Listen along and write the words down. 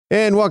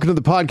And welcome to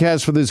the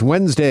podcast for this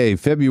Wednesday,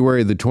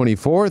 February the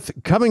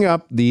 24th. Coming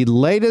up, the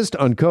latest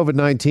on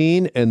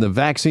COVID-19 and the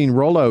vaccine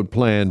rollout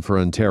plan for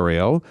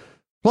Ontario,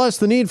 plus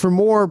the need for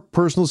more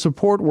personal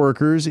support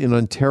workers in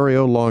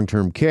Ontario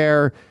long-term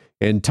care,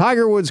 and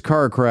Tiger Woods'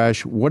 car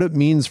crash, what it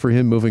means for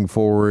him moving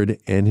forward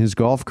and his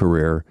golf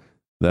career.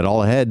 That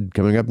all ahead,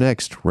 coming up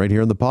next, right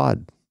here on the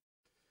pod.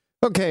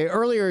 Okay,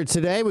 earlier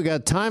today we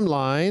got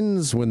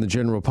timelines when the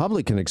general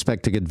public can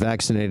expect to get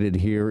vaccinated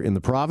here in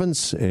the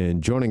province.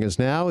 And joining us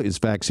now is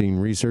vaccine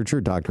researcher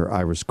Dr.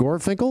 Iris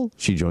Gorfinkel.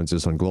 She joins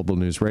us on Global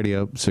News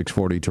Radio,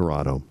 640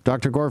 Toronto.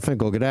 Dr.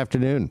 Gorfinkel, good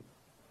afternoon.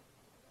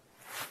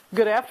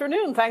 Good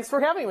afternoon. Thanks for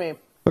having me.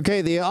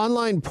 Okay, the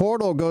online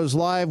portal goes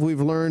live,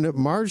 we've learned,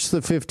 March the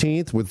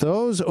 15th, with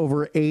those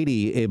over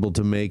 80 able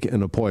to make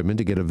an appointment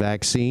to get a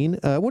vaccine.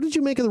 What did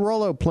you make of the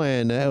rollout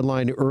plan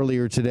outlined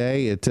earlier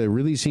today? It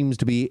really seems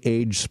to be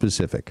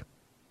age-specific.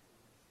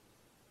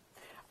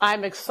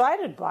 I'm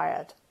excited by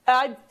it.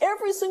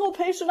 Every single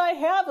patient I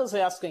have is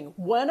asking,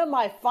 when am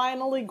I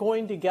finally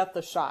going to get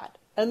the shot?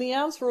 And the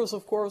answer is,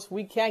 of course,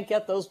 we can't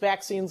get those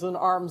vaccines in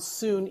arms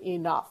soon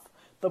enough.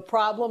 The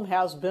problem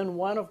has been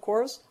one, of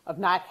course, of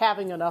not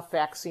having enough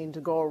vaccine to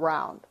go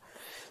around.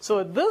 So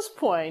at this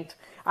point,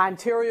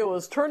 Ontario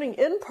is turning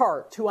in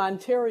part to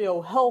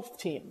Ontario health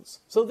teams.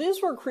 So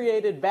these were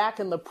created back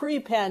in the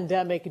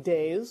pre-pandemic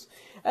days,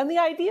 and the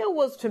idea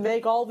was to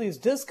make all these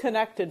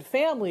disconnected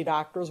family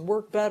doctors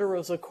work better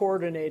as a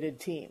coordinated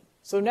team.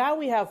 So now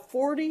we have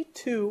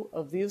 42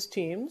 of these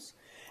teams,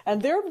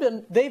 and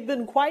they've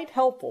been quite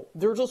helpful.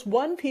 They're just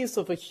one piece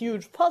of a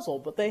huge puzzle,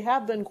 but they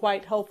have been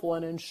quite helpful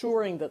in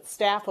ensuring that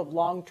staff of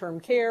long-term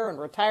care and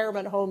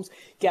retirement homes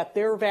get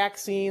their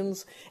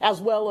vaccines,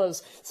 as well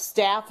as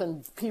staff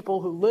and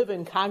people who live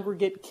in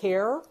congregate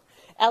care,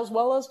 as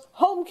well as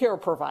home care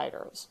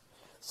providers.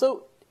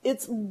 So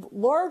it's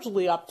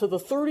largely up to the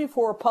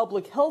 34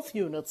 public health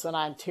units in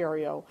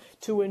Ontario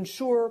to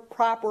ensure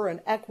proper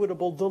and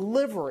equitable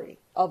delivery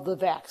of the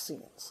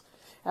vaccines.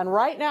 And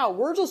right now,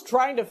 we're just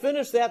trying to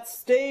finish that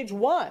stage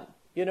one,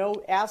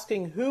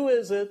 asking who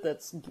is it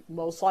that's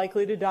most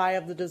likely to die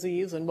of the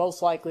disease and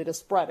most likely to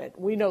spread it.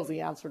 We know the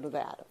answer to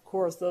that. Of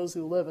course, those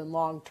who live in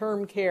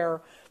long-term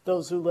care,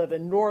 those who live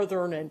in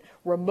northern and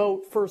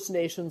remote First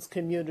Nations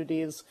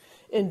communities,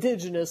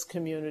 Indigenous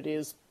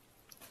communities,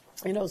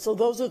 so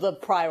those are the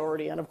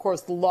priority. And of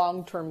course, the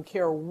long-term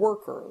care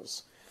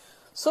workers.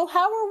 So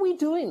how are we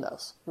doing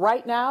this?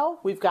 Right now,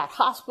 we've got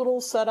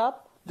hospitals set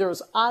up.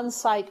 There's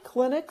on-site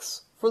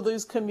clinics for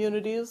these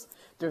communities.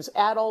 There's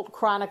adult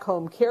chronic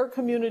home care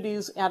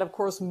communities, and of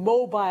course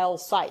mobile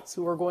sites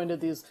who are going to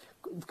these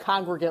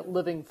congregate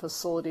living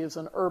facilities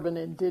and urban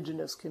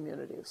Indigenous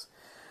communities.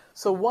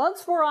 So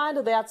once we're on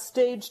to that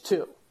stage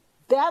two,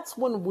 that's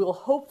when we'll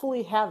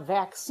hopefully have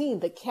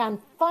vaccine that can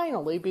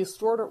finally be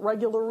stored at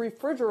regular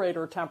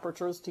refrigerator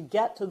temperatures to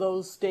get to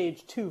those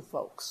stage two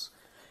folks.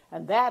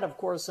 And that, of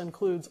course,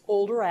 includes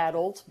older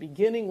adults,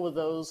 beginning with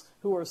those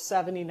who are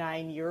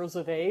 79 years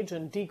of age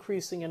and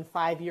decreasing in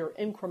 5-year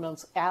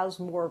increments as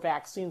more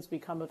vaccines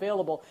become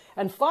available.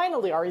 And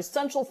finally, our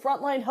essential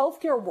frontline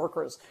healthcare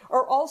workers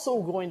are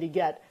also going to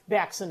get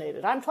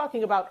vaccinated. I'm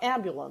talking about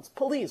ambulance,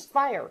 police,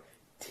 fire.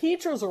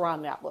 Teachers are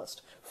on that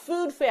list.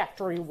 Food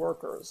factory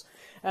workers.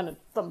 And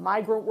the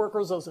migrant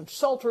workers, those in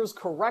shelters,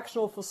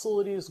 correctional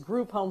facilities,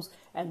 group homes,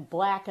 and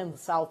Black and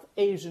South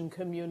Asian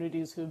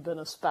communities who've been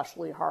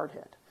especially hard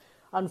hit.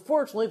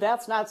 Unfortunately,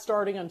 that's not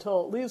starting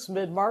until at least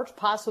mid-March,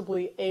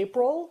 possibly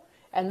April.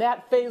 And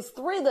that phase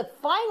 3 that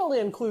finally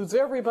includes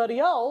everybody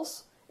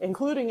else,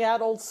 including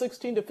adults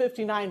 16 to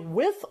 59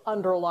 with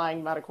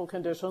underlying medical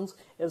conditions,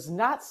 is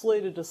not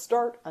slated to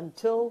start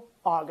until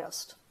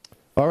August.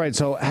 All right,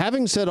 so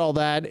having said all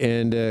that,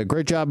 and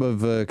great job of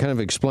kind of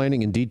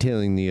explaining and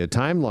detailing the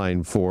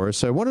timeline for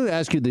us, I wanted to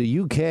ask you, the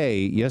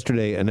UK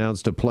yesterday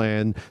announced a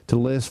plan to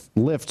lift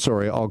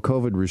all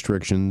COVID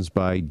restrictions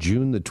by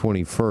June the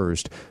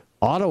 21st.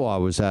 Ottawa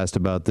was asked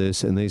about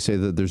this, and they say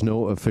that there's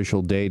no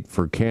official date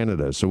for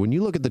Canada. So when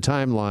you look at the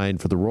timeline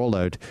for the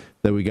rollout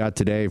that we got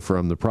today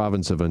from the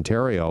province of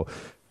Ontario,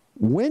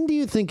 when do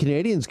you think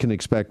Canadians can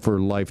expect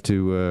for life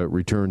to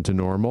return to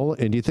normal?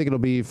 And do you think it'll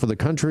be for the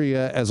country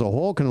as a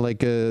whole, kind of like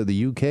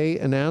the UK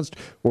announced,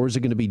 or is it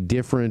going to be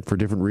different for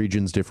different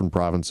regions, different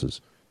provinces?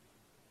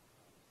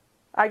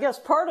 I guess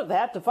part of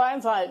that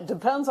depends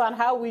on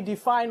how we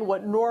define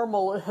what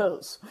normal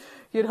is.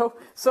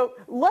 So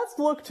let's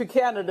look to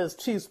Canada's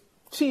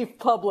Chief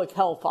Public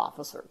Health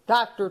Officer,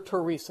 Dr.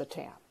 Theresa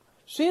Tam.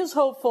 She is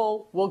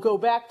hopeful we'll go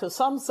back to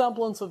some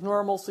semblance of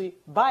normalcy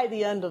by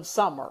the end of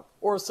summer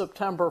or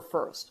September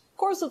 1st. Of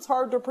course, it's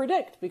hard to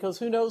predict because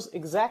who knows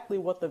exactly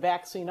what the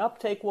vaccine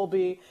uptake will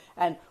be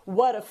and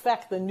what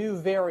effect the new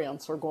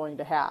variants are going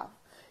to have.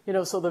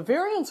 So the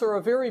variants are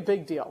a very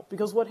big deal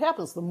because what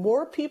happens, the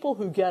more people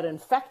who get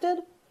infected,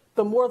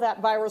 the more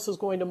that virus is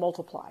going to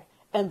multiply.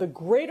 And the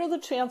greater the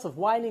chance of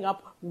winding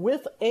up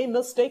with a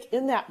mistake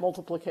in that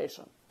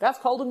multiplication. That's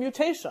called a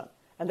mutation.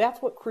 And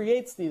that's what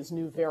creates these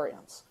new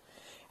variants.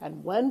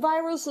 And when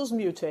viruses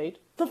mutate,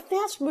 the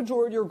vast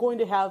majority are going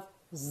to have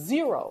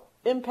zero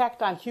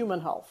impact on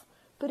human health.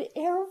 But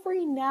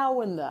every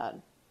now and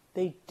then,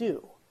 they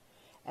do.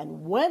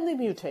 And when the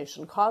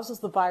mutation causes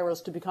the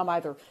virus to become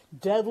either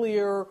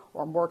deadlier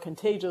or more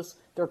contagious,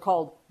 they're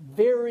called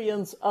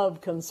variants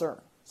of concern.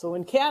 So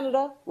in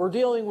Canada, we're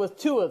dealing with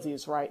two of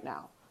these right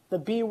now. The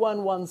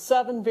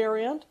B117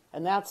 variant,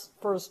 and that's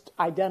first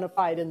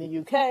identified in the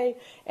UK,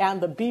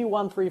 and the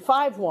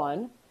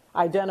B1351,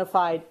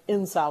 identified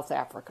in South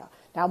Africa.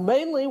 Now,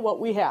 mainly what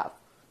we have,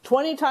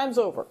 20 times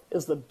over,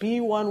 is the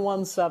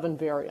B117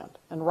 variant.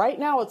 And right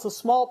now it's a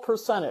small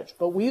percentage,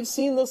 but we've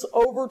seen this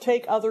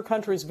overtake other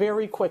countries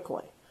very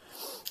quickly.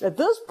 At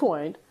this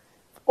point,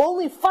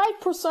 only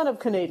 5% of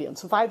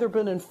Canadians have either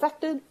been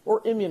infected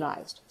or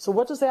immunized. So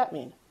what does that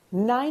mean?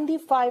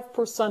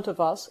 95% of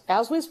us,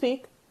 as we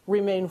speak,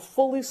 remain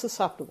fully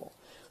susceptible.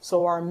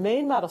 So our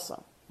main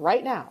medicine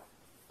right now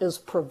is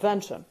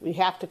prevention. We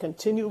have to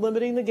continue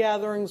limiting the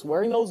gatherings,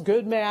 wearing those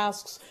good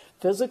masks,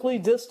 physically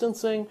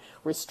distancing,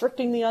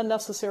 restricting the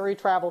unnecessary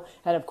travel,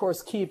 and of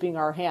course keeping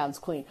our hands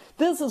clean.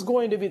 This is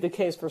going to be the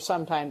case for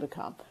some time to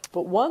come.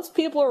 But once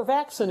people are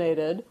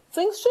vaccinated,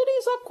 things should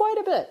ease up quite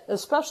a bit,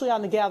 especially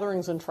on the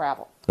gatherings and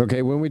travel.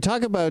 Okay, when we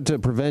talk about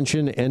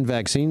prevention and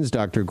vaccines,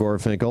 Dr.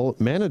 Gorfinkel,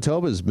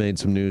 Manitoba's made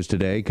some news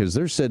today because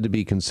they're said to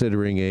be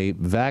considering a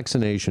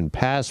vaccination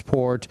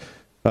passport.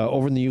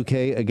 Over in the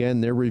UK, again,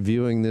 they're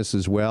reviewing this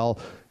as well.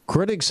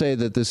 Critics say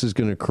that this is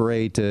going to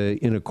create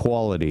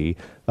inequality.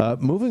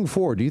 Moving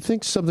forward, do you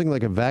think something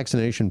like a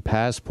vaccination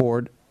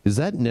passport, is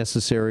that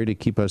necessary to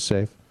keep us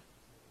safe?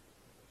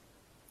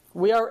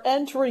 We are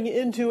entering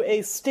into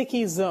a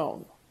sticky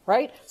zone,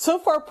 right? So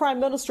far, Prime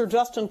Minister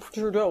Justin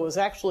Trudeau has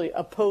actually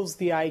opposed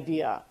the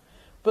idea.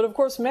 But of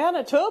course,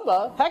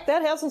 Manitoba, heck,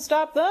 that hasn't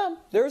stopped them.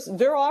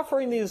 They're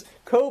offering these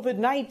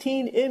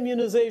COVID-19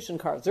 immunization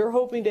cards. They're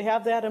hoping to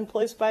have that in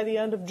place by the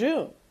end of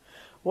June.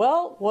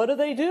 Well, what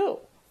do?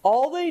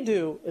 All they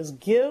do is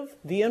give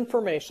the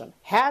information.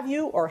 Have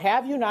you or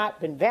have you not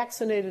been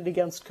vaccinated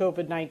against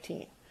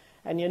COVID-19?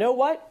 And you know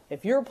what?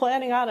 If you're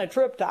planning on a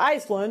trip to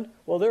Iceland,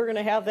 well, they're going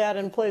to have that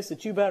in place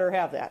that you better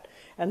have that.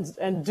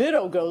 And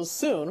ditto goes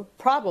soon,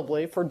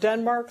 probably, for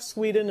Denmark,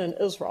 Sweden, and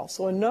Israel.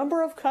 So a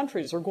number of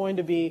countries are going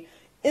to be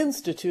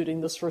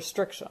instituting this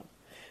restriction.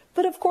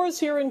 But of course,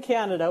 here in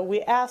Canada,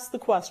 we ask the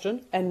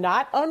question, and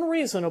not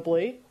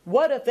unreasonably,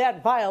 what if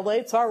that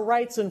violates our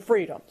rights and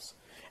freedoms?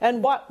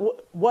 And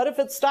what if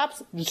it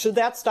stops? Should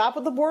that stop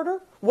at the border?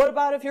 What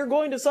about if you're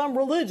going to some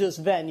religious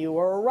venue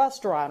or a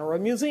restaurant or a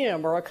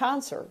museum or a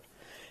concert?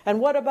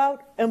 And what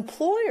about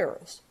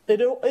employers?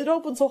 It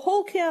opens a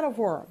whole can of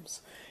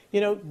worms.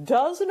 You know,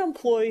 does an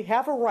employee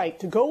have a right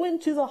to go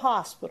into the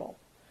hospital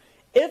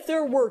if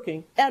they're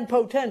working and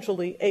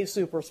potentially a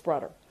super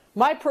spreader?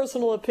 My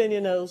personal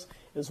opinion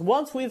is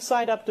once we've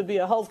signed up to be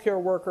a healthcare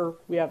worker,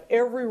 we have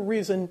every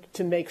reason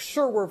to make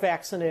sure we're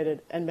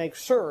vaccinated and make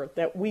sure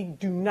that we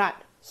do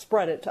not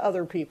spread it to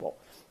other people.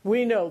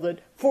 We know that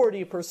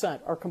 40%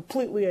 are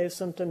completely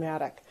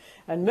asymptomatic,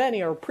 and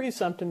many are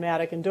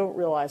pre-symptomatic and don't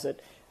realize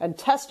it. And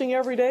testing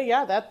every day,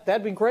 yeah,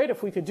 that'd be great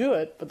if we could do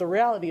it, but the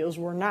reality is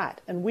we're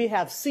not. And we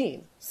have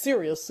seen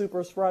serious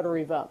super spreader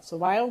events. So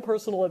my own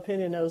personal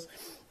opinion is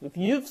if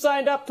you've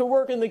signed up to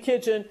work in the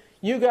kitchen,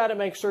 you got to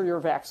make sure you're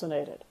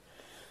vaccinated.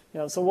 You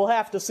know, so we'll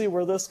have to see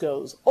where this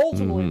goes.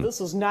 Ultimately, this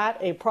is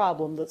not a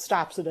problem that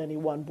stops at any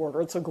one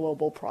border. It's a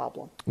global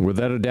problem.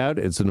 Without a doubt,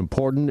 it's an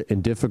important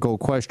and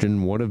difficult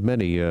question, one of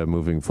many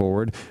moving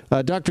forward.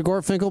 Dr.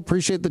 Gorfinkel,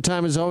 appreciate the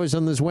time as always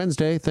on this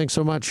Wednesday. Thanks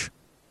so much.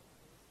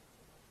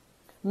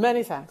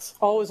 Many thanks.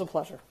 Always a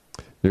pleasure.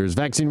 There's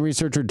vaccine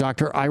researcher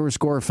Dr. Iris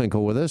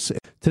Gorfinkel with us.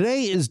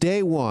 Today is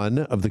day one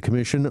of the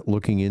commission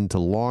looking into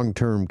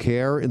long-term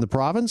care in the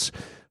province.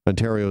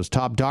 Ontario's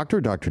top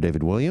doctor, Dr.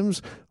 David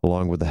Williams,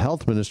 along with the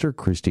health minister,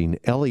 Christine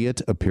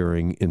Elliott,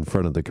 appearing in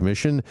front of the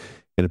commission.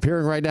 And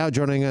appearing right now,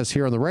 joining us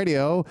here on the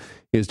radio,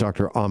 is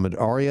Dr. Ahmed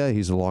Arya.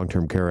 He's a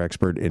long-term care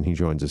expert, and he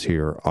joins us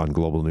here on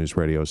Global News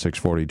Radio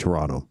 640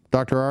 Toronto.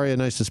 Dr. Arya,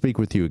 nice to speak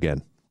with you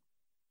again.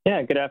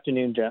 Yeah, good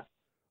afternoon, Jeff.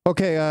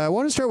 Okay, I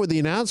want to start with the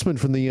announcement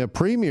from the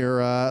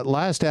Premier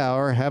last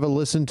hour. Have a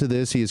listen to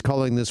this. He is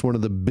calling this one of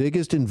the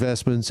biggest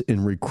investments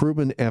in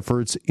recruitment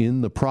efforts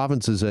in the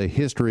province's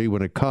history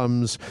when it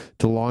comes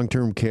to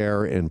long-term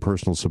care and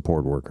personal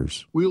support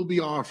workers. We'll be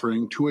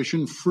offering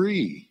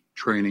tuition-free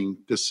training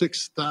to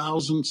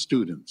 6,000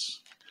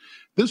 students.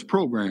 This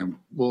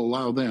program will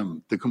allow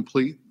them to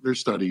complete their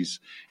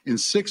studies in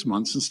 6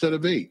 months instead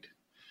of 8,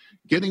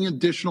 getting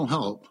additional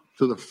help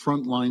to the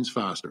front lines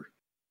faster.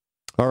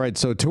 All right,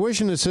 so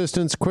tuition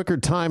assistance, quicker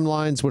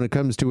timelines when it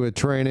comes to a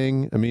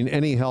training. I mean,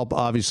 any help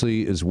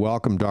obviously is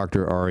welcome,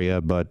 Dr. Arya,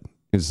 but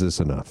is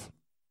this enough?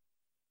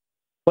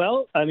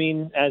 Well, I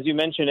mean, as you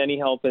mentioned, any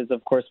help is,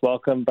 of course,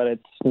 welcome, but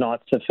it's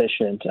not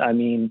sufficient. I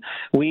mean,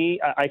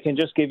 I can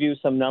just give you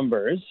some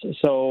numbers.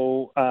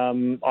 So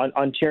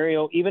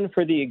Ontario, even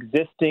for the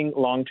existing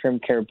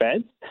long-term care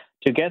beds,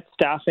 to get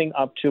staffing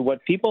up to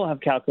what people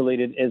have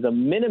calculated is a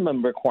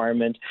minimum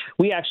requirement,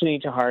 we actually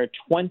need to hire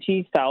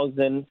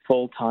 20,000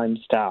 full-time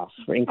staff,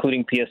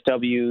 including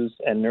PSWs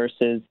and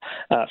nurses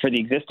for the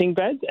existing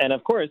beds. And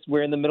of course,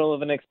 we're in the middle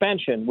of an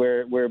expansion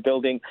where we're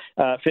building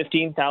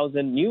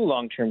 15,000 new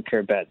long-term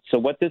care beds. So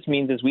what this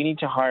means is we need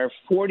to hire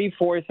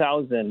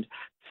 44,000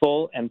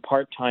 full and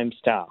part-time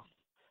staff.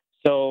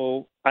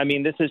 So, I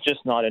mean, this is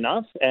just not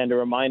enough. And a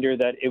reminder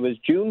that it was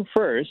June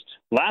 1st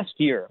last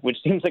year, which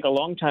seems like a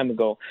long time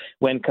ago,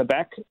 when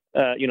Quebec,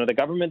 the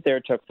government there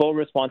took full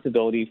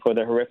responsibility for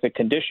the horrific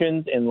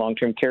conditions in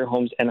long-term care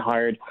homes and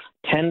hired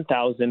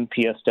 10,000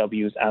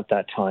 PSWs at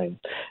that time.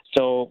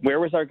 So where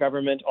was our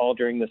government all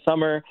during the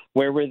summer?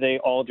 Where were they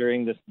all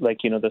during this,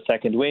 the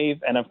second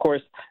wave? And of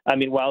course, I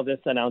mean, while this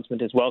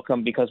announcement is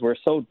welcome because we're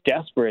so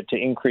desperate to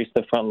increase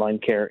the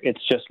frontline care,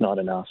 it's just not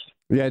enough.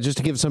 Yeah, just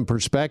to give some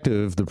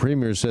perspective, the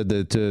Premier said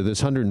that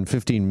this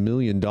 $115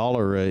 million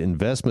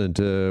investment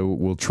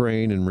will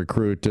train and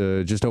recruit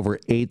just over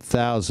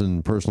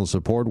 8,000 personal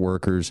support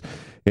workers.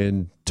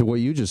 And to what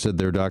you just said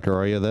there, Dr.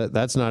 Arya,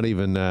 that's not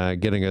even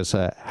getting us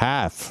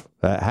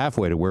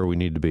halfway to where we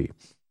need to be.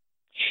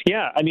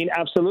 Yeah, I mean,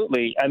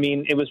 absolutely. I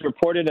mean, it was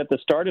reported at the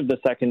start of the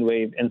second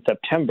wave in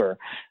September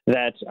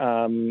that,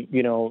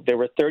 there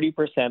were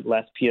 30%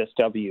 less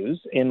PSWs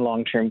in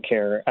long-term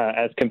care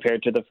as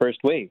compared to the first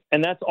wave.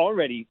 And that's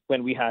already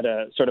when we had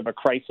a sort of a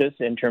crisis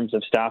in terms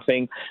of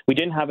staffing. We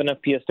didn't have enough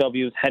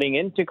PSWs heading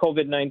into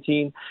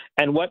COVID-19.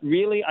 And what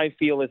really I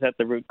feel is at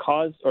the root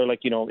cause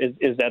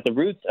is at the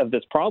roots of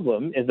this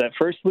problem is that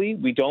firstly,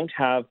 we don't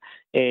have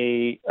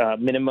a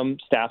minimum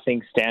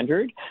staffing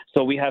standard.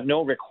 So we have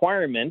no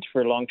requirement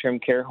for long-term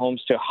care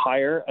homes to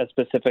hire a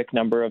specific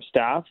number of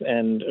staff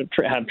and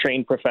have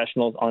trained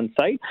professionals on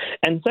site.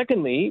 And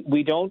secondly,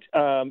 we don't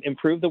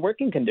improve the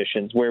working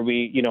conditions where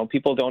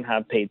people don't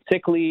have paid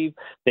sick leave,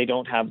 they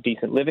don't have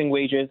decent living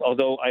wages,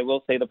 although I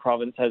will say the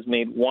province has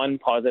made one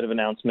positive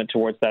announcement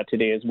towards that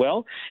today as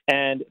well,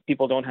 and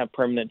people don't have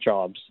permanent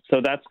jobs.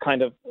 So that's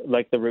kind of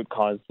like the root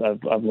cause of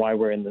why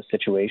we're in this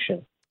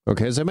situation.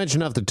 Okay, as I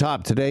mentioned off the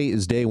top, today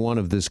is day one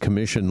of this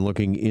commission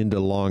looking into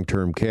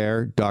long-term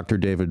care. Dr.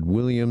 David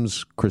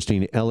Williams,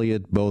 Christine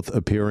Elliott, both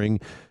appearing.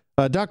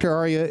 Dr.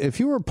 Arya, if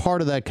you were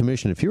part of that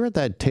commission, if you're at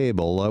that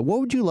table, what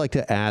would you like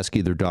to ask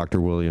either Dr.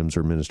 Williams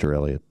or Minister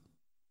Elliott?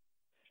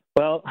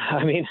 Well,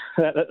 I mean,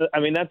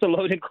 that's a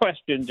loaded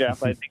question,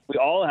 Jeff. I think we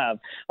all have,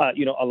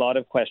 a lot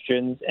of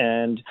questions.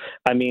 And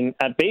I mean,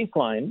 at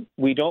baseline,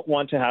 we don't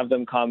want to have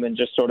them come and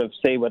just sort of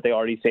say what they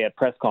already say at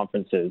press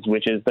conferences,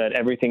 which is that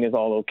everything is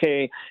all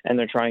okay and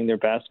they're trying their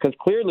best, because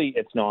clearly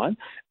it's not.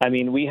 I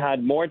mean, we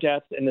had more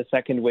deaths in the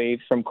second wave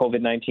from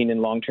COVID-19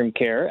 in long-term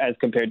care as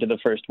compared to the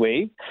first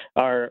wave.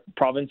 Our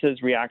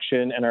province's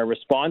reaction and our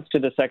response to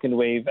the second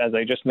wave, as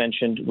I just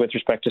mentioned, with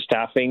respect to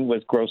staffing,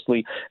 was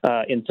grossly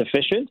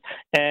insufficient.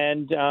 And,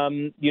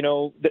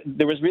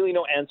 there was really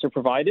no answer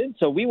provided.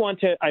 So we want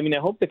to, I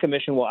hope the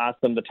commission will ask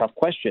them the tough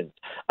questions.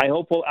 I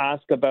hope we'll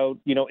ask about,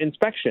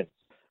 inspections,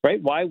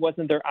 right? Why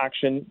wasn't there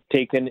action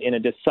taken in a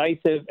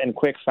decisive and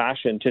quick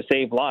fashion to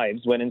save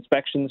lives when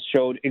inspections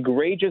showed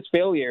egregious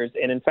failures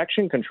in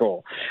infection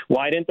control?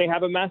 Why didn't they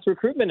have a mass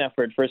recruitment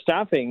effort for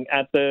staffing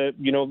at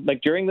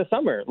during the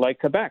summer, like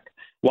Quebec?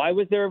 Why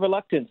was there a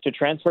reluctance to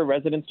transfer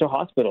residents to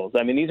hospitals?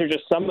 I mean, these are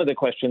just some of the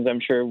questions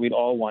I'm sure we'd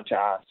all want to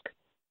ask.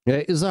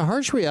 Is the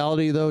harsh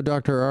reality, though,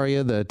 Dr.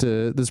 Arya, that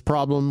this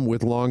problem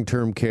with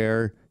long-term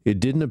care, it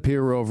didn't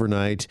appear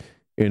overnight,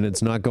 and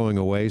it's not going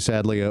away,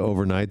 sadly,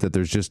 overnight, that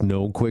there's just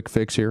no quick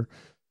fix here?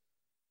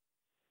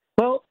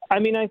 Well, I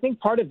mean, I think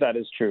part of that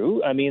is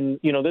true. I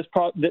mean,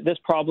 this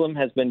problem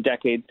has been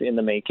decades in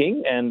the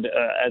making. And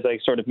as I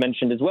sort of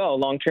mentioned as well,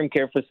 long-term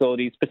care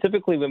facilities,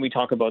 specifically when we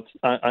talk about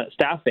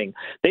staffing,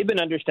 they've been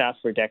understaffed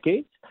for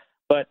decades.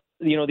 But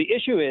the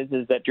issue is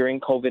that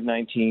during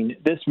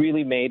COVID-19, this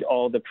really made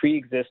all the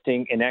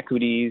pre-existing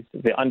inequities,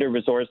 the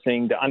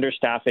under-resourcing, the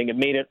understaffing, it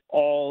made it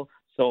all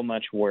so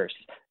much worse.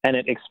 And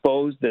it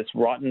exposed this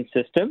rotten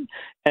system.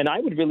 And I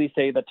would really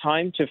say the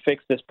time to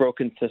fix this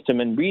broken system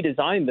and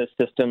redesign this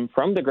system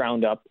from the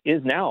ground up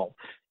is now.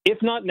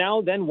 If not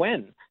now, then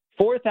when?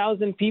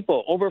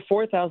 Over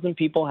 4,000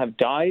 people have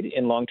died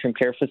in long-term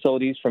care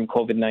facilities from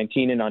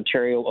COVID-19 in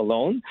Ontario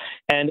alone.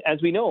 And as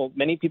we know,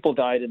 many people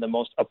died in the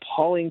most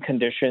appalling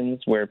conditions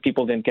where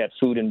people didn't get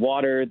food and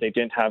water. They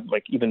didn't have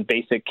even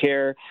basic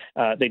care.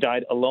 They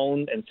died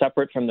alone and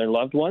separate from their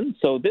loved ones.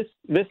 So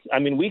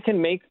we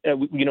can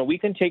we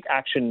can take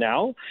action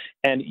now.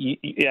 And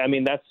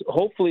that's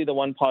hopefully the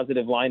one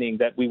positive lining,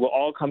 that we will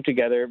all come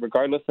together,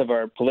 regardless of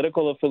our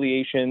political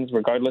affiliations,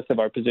 regardless of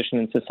our position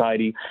in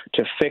society,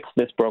 to fix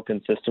this broken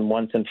system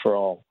once and for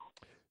all.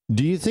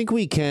 Do you think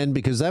we can?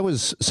 Because that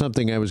was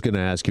something I was going to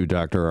ask you,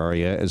 Dr.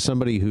 Arya, as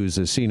somebody who's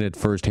seen it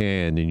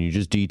firsthand, and you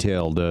just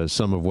detailed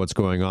some of what's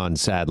going on,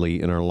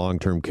 sadly, in our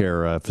long-term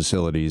care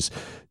facilities.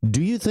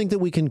 Do you think that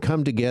we can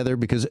come together?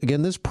 Because,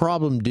 again, this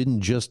problem didn't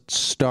just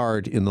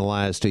start in the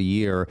last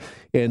year.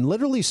 And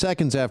literally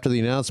seconds after the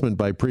announcement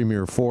by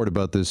Premier Ford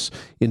about this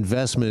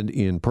investment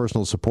in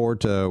personal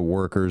support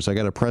workers, I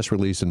got a press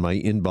release in my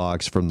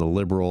inbox from the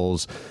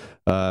Liberals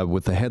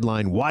with the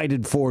headline, "Why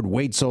did Ford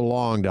wait so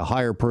long to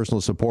hire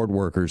personal support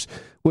workers?"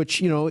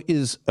 Which,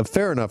 is a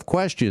fair enough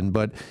question,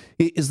 but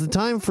is the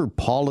time for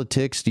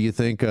politics, do you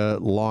think,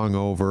 long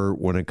over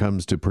when it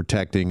comes to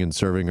protecting and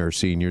serving our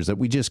seniors, that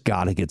we just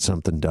got to get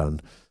something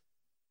done?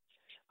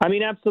 I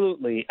mean,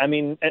 absolutely. I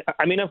mean,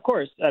 of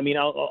course. I mean,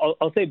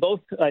 I'll say both.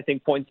 I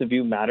think points of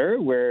view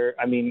matter. Where,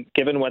 I mean,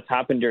 given what's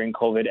happened during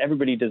COVID,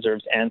 everybody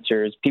deserves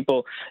answers.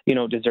 People,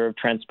 deserve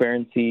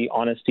transparency,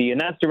 honesty, and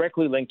that's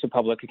directly linked to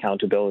public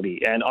accountability.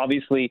 And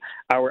obviously,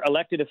 our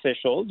elected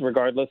officials,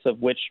 regardless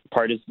of which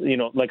part is,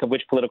 of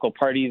which political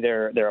party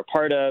they're a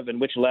part of, and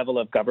which level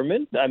of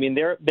government, I mean,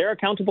 they're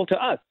accountable to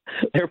us.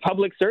 They're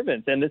public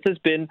servants, and this has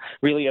been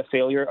really a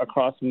failure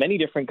across many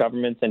different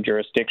governments and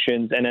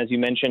jurisdictions. And as you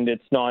mentioned,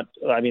 it's not.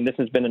 I mean, this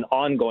has been an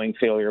ongoing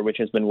failure, which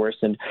has been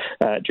worsened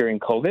during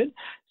COVID.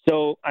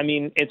 So, I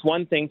mean, it's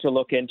one thing to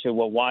look into,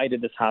 well, why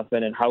did this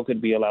happen and how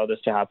could we allow this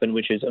to happen,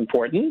 which is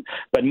important.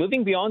 But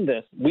moving beyond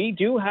this, we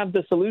do have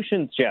the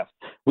solutions, Jeff.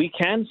 We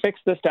can fix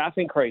the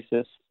staffing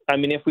crisis. I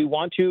mean, if we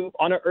want to,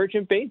 on an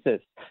urgent basis.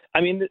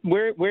 I mean,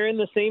 we're in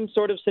the same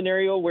sort of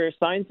scenario where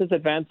science has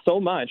advanced so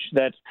much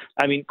that,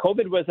 I mean,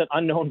 COVID was an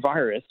unknown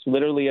virus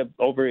literally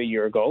over a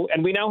year ago,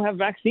 and we now have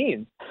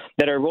vaccines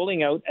that are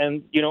rolling out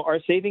and, are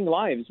saving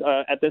lives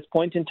at this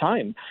point in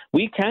time.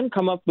 We can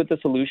come up with the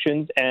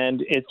solutions,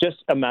 and it's just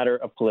a matter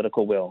of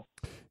political will.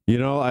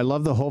 I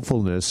love the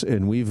hopefulness,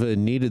 and we've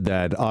needed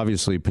that,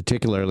 obviously,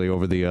 particularly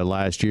over the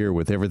last year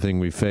with everything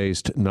we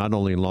faced, not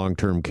only in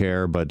long-term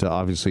care, but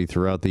obviously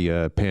throughout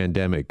the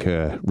pandemic.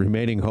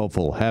 Remaining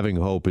hopeful, having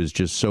hope is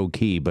just so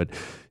key. But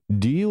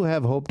do you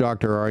have hope,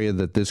 Dr. Arya,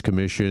 that this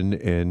commission,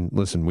 and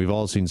listen, we've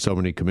all seen so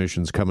many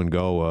commissions come and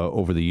go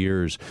over the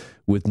years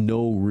with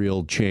no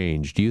real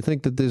change. Do you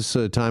think that this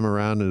time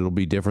around it'll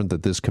be different,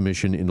 that this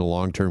commission into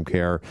long-term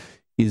care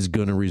is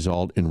going to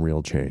result in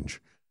real change?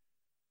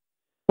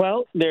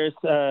 Well, there's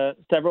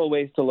several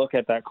ways to look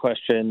at that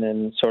question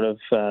and sort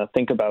of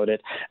think about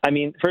it. I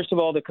mean, first of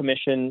all, the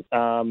commission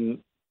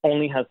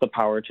only has the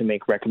power to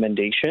make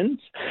recommendations.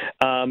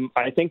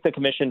 I think the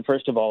commission,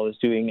 first of all, is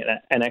doing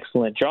an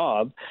excellent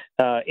job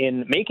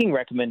in making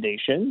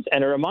recommendations.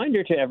 And a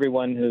reminder to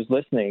everyone who's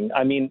listening,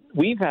 I mean,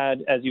 we've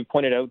had, as you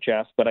pointed out,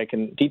 Jeff, but I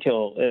can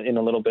detail in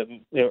a little bit,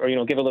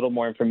 or, give a little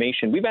more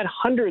information. We've had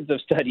hundreds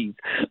of studies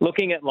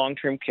looking at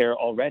long-term care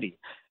already.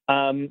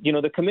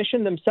 The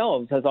commission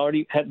themselves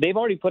they've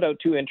already put out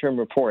 2 interim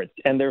reports,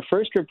 and their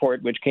first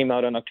report, which came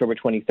out on October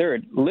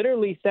 23rd,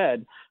 literally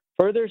said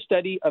further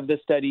study of the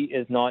study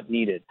is not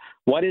needed.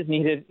 What is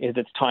needed is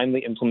its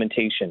timely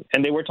implementation,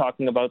 and they were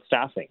talking about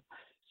staffing.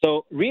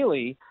 So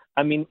really,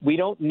 I mean, we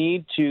don't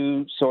need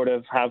to sort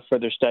of have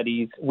further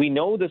studies. We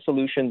know the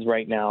solutions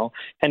right now.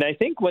 And I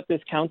think what this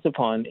counts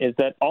upon is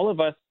that all of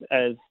us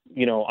as,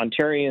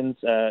 Ontarians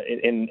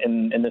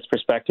in this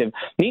perspective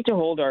need to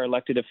hold our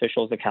elected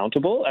officials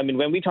accountable. I mean,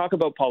 when we talk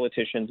about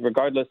politicians,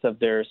 regardless of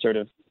their sort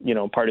of,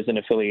 partisan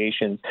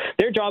affiliations,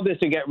 their job is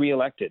to get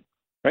reelected.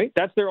 Right?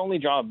 That's their only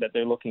job that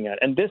they're looking at.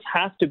 And this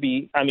has to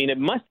be, I mean, it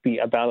must be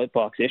a ballot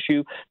box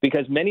issue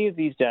because many of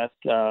these deaths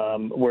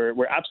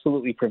were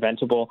absolutely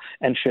preventable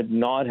and should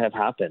not have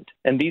happened.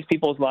 And these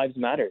people's lives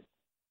mattered.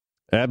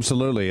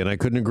 Absolutely, and I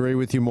couldn't agree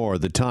with you more.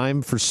 The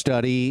time for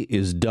study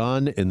is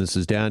done, and this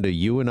is down to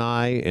you and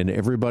I and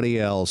everybody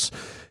else.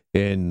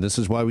 And this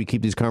is why we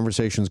keep these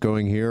conversations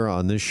going here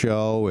on this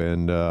show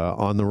and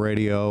on the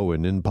radio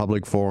and in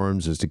public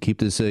forums, is to keep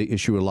this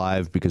issue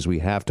alive, because we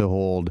have to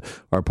hold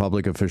our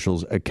public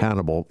officials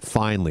accountable,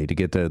 finally, to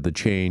get the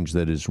change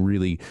that is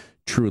really,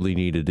 truly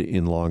needed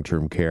in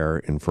long-term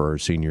care and for our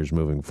seniors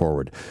moving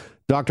forward.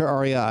 Dr.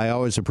 Arya, I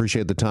always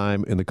appreciate the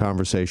time and the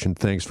conversation.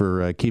 Thanks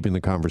for keeping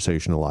the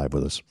conversation alive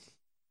with us.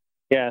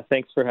 Yeah,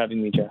 thanks for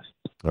having me, Jeff.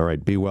 All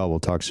right, be well. We'll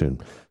talk soon.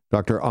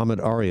 Dr.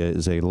 Amit Arya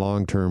is a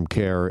long-term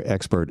care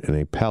expert and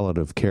a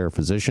palliative care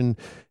physician.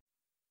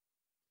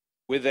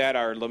 With that,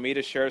 our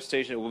Lomita Sheriff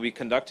Station will be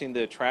conducting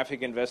the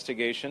traffic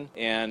investigation,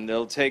 and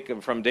it'll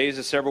take from days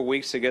to several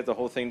weeks to get the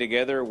whole thing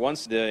together.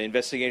 Once the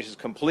investigation is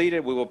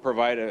completed, we will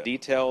provide a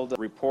detailed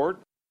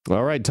report.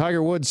 All right,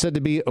 Tiger Woods said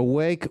to be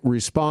awake,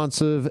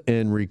 responsive,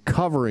 and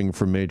recovering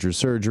from major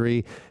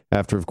surgery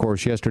after, of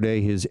course, yesterday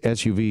his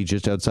SUV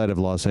just outside of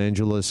Los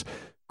Angeles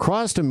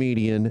crossed a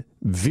median,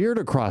 veered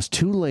across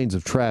 2 lanes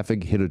of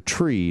traffic, hit a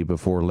tree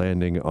before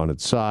landing on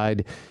its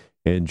side.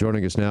 And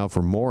joining us now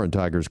for more on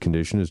Tiger's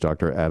condition is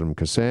Dr. Adam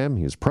Kassam.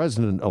 He is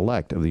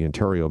president-elect of the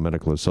Ontario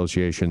Medical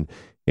Association,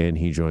 and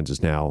he joins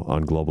us now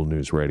on Global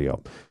News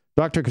Radio.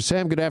 Dr.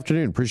 Kassam, good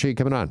afternoon. Appreciate you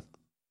coming on.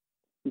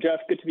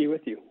 Jeff, good to be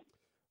with you.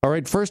 All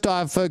right, first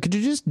off, could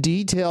you just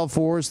detail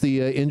for us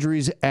the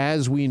injuries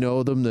as we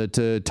know them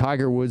that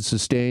Tiger Woods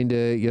sustained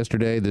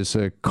yesterday, this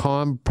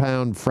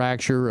compound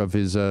fracture of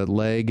his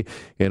leg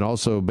and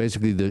also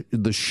basically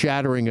the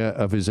shattering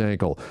of his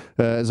ankle?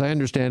 As I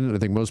understand it, I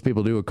think most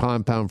people do, a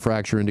compound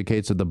fracture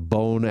indicates that the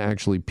bone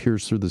actually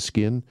pierced through the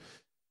skin.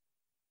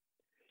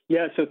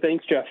 Yeah, so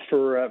thanks, Jeff,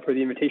 for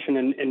the invitation.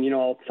 And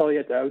I'll tell you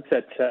at the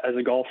outset, as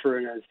a golfer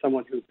and as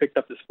someone who picked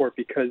up the sport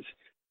because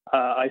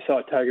I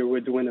saw Tiger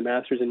Woods win the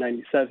Masters in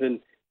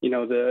 '97.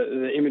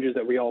 The images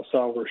that we all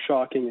saw were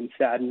shocking and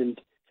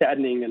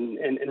saddening,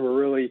 and we're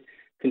really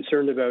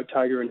concerned about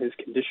Tiger and his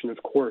condition,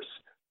 of course.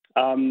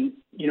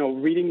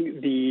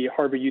 Reading the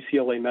Harvard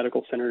UCLA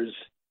Medical Center's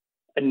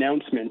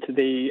announcement,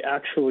 they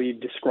actually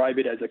describe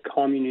it as a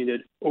comminuted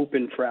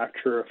open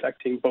fracture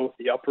affecting both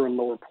the upper and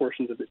lower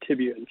portions of the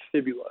tibia and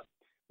fibula.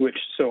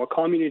 So a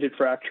comminuted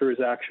fracture is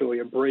actually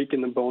a break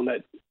in the bone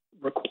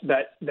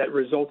that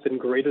results in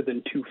greater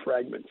than 2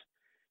 fragments.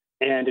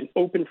 And an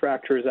open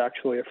fracture is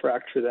actually a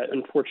fracture that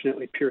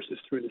unfortunately pierces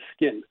through the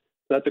skin.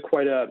 So that's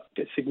quite a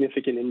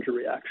significant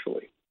injury,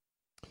 actually.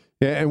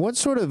 Yeah, and what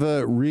sort of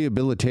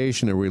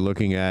rehabilitation are we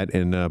looking at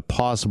and a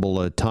possible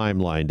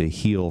timeline to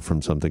heal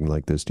from something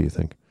like this, do you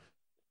think?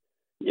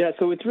 Yeah,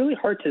 so it's really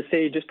hard to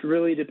say, just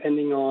really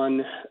depending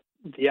on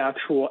the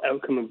actual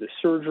outcome of the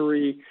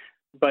surgery.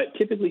 But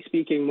typically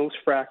speaking, most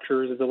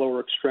fractures of the lower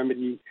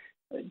extremity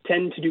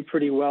tend to do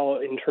pretty well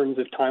in terms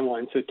of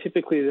timeline. So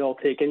typically they'll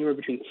take anywhere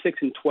between 6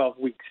 and 12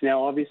 weeks.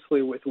 Now,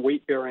 obviously, with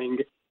weight-bearing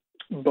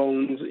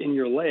bones in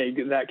your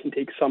leg, that can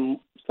take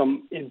some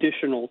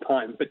additional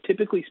time. But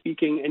typically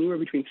speaking, anywhere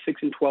between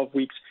 6 and 12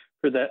 weeks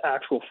for the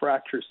actual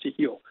fractures to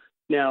heal.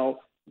 Now,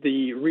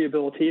 the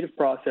rehabilitative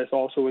process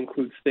also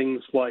includes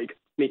things like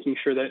making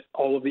sure that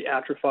all of the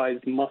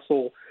atrophied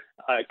muscle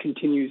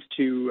continues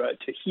to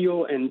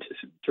heal and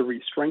to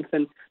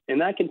re-strengthen,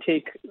 and that can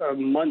take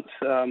months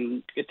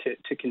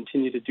to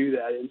continue to do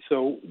that. And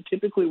so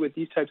typically with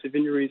these types of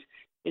injuries,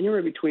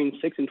 anywhere between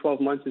 6 and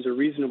 12 months is a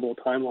reasonable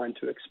timeline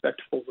to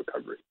expect full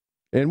recovery.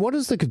 And what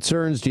is the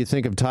concerns, do you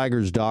think, of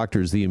Tiger's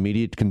doctors, the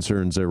immediate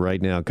concerns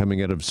right now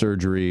coming out of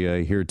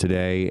surgery here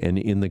today and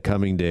in the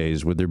coming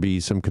days? Would there be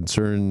some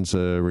concerns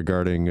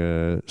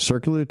regarding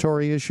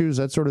circulatory issues,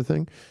 that sort of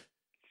thing?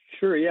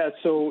 Sure, yeah.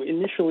 So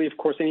initially, of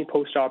course, any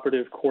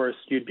post-operative course,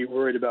 you'd be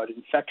worried about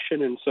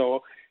infection. And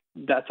so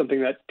that's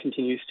something that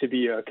continues to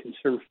be a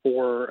concern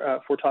for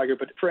Tiger.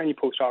 But for any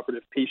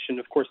post-operative patient,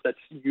 of course, that's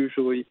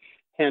usually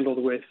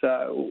handled with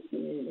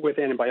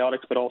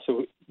antibiotics, but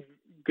also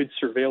good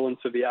surveillance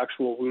of the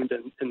actual wound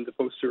and the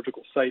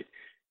post-surgical site.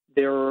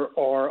 There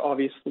are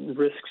obvious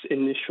risks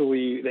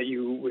initially that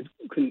you would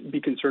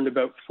be concerned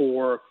about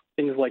for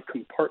things like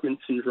compartment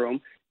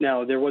syndrome.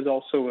 Now, there was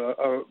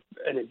also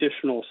an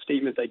additional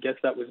statement, I guess,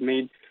 that was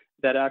made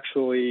that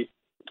actually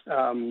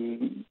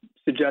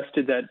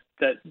suggested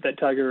that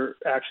Tiger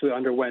actually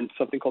underwent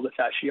something called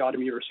a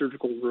fasciotomy or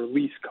surgical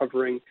release,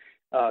 covering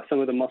some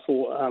of the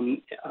muscle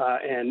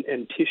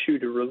and tissue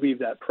to relieve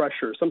that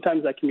pressure.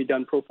 Sometimes that can be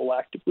done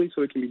prophylactically,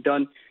 so it can be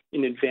done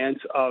in advance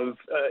of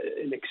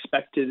an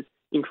expected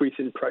increase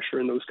in pressure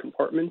in those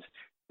compartments.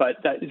 But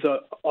that is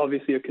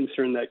obviously a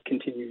concern that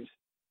continues.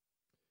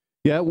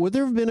 Yeah, would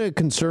there have been a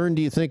concern,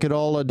 do you think at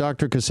all,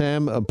 Dr.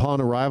 Kassam,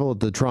 upon arrival at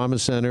the trauma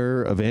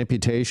center of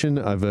amputation?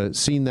 I've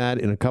seen that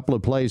in a couple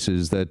of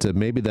places, that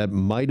maybe that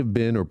might have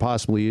been or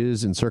possibly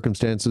is in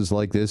circumstances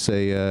like this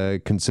a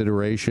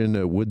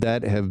consideration. Would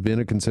that have been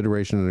a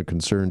consideration and a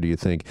concern, do you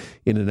think,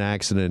 in an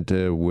accident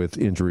with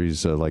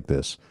injuries like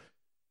this?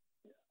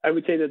 I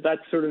would say that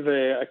that's sort of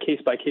a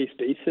case-by-case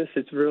basis.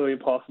 It's really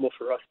impossible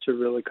for us to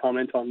really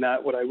comment on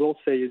that. What I will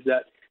say is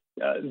that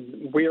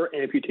where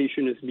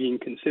amputation is being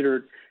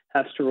considered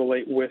has to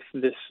relate with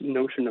this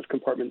notion of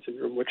compartment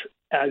syndrome, which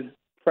as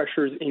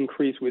pressures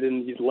increase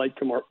within these leg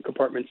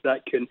compartments,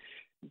 that can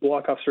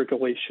block off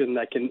circulation,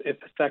 that can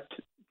affect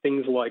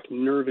things like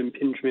nerve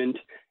impingement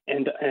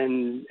and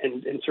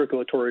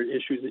circulatory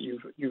issues that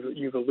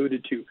you've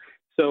alluded to.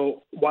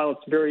 So while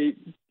it's very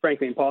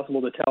frankly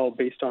impossible to tell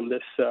based on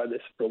this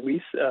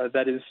release,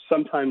 that is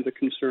sometimes a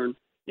concern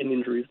in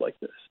injuries like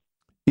this.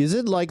 Is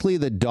it likely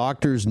that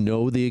doctors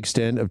know the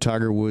extent of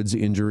Tiger Woods'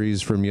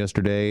 injuries from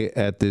yesterday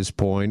at this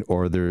point,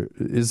 or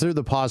is there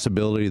the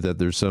possibility that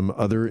there's some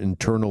other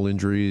internal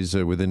injuries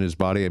within his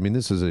body? I mean,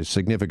 this is a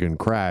significant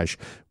crash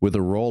with a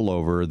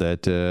rollover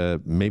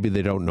that maybe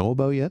they don't know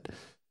about yet?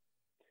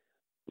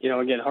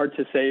 Again, hard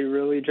to say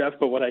really, Jeff,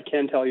 but what I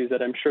can tell you is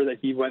that I'm sure that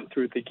he went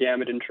through the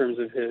gamut in terms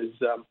of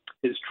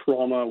his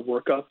trauma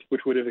workup,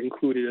 which would have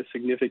included a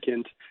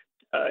significant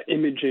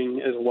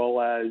imaging as well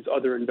as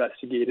other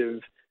investigative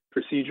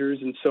procedures.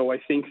 And so I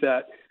think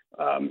that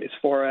As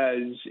far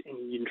as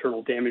any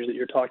internal damage that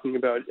you're talking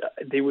about,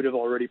 they would have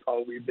already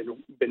probably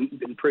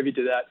been privy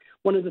to that.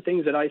 One of the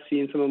things that I see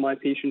in some of my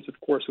patients, of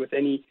course, with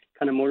any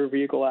kind of motor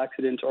vehicle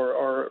accident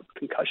are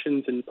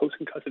concussions and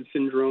post-concussive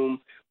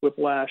syndrome,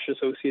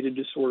 whiplash-associated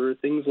disorder,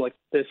 things like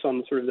this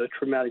on sort of the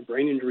traumatic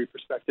brain injury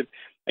perspective.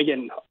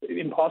 Again,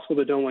 impossible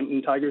to know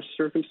in Tiger's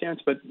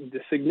circumstance, but the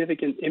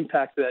significant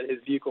impact that his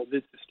vehicle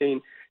did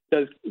sustain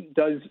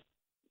does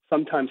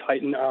sometimes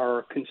heighten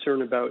our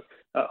concern about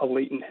a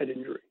latent head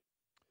injury.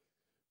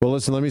 Well,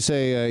 listen, let me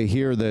say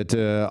here that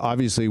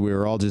obviously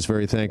we're all just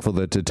very thankful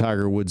that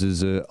Tiger Woods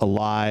is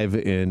alive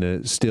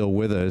and still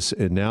with us.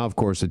 And now, of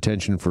course,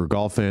 attention for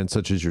golf fans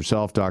such as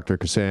yourself, Dr.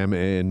 Kassam,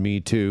 and me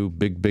too,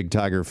 big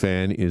Tiger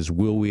fan, is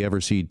will we ever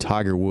see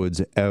Tiger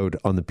Woods out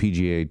on the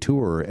PGA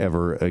Tour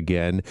ever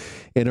again?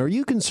 And are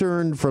you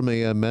concerned from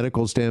a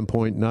medical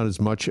standpoint, not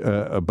as much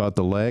about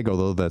the leg,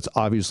 although that's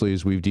obviously,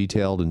 as we've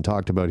detailed and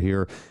talked about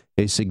here,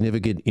 a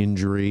significant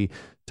injury?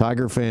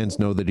 Tiger fans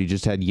know that he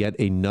just had yet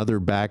another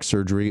back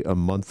surgery a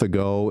month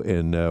ago,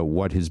 and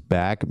what his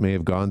back may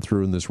have gone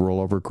through in this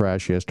rollover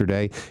crash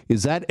yesterday.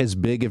 Is that as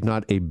big, if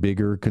not a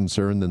bigger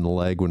concern than the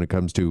leg when it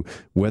comes to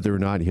whether or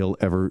not he'll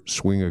ever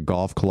swing a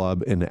golf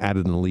club and at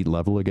an elite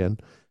level again?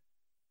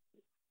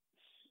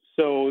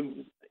 So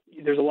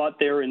there's a lot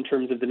there in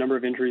terms of the number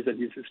of injuries that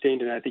he's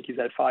sustained, and I think he's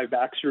had 5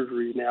 back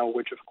surgeries now,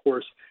 which, of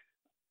course,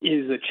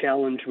 is a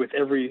challenge with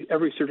every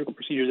surgical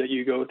procedure that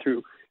you go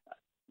through.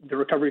 The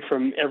recovery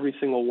from every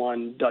single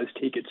one does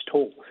take its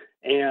toll.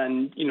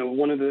 And,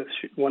 one of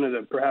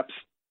the perhaps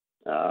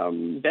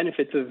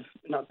benefits of,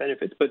 not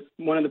benefits, but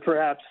one of the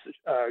perhaps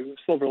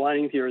silver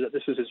linings here is that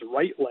this is his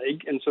right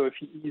leg. And so if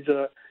he's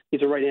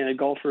a right-handed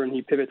golfer and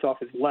he pivots off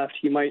his left,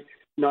 he might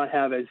not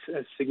have as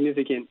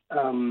significant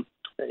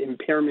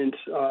impairment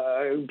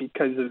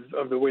because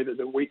of the way that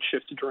the weight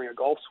shifts during a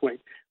golf swing.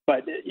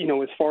 But,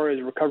 as far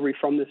as recovery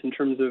from this in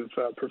terms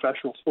of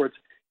professional sports,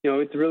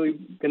 it's really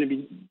going to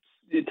be,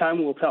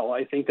 time will tell.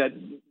 I think that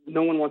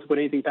no one wants to put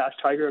anything past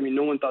Tiger. I mean,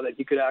 no one thought that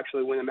he could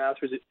actually win the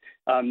Masters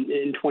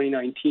in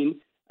 2019.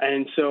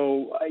 And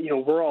so,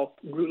 we're all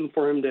rooting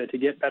for him to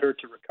get better,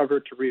 to recover,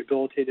 to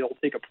rehabilitate.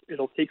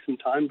 It'll take some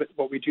time, but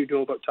what we do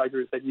know about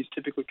Tiger is that he's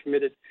typically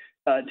committed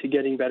to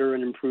getting better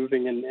and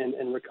improving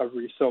and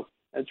recovery. So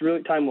it's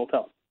really, time will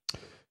tell.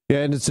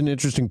 Yeah, and it's an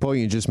interesting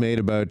point you just made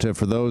about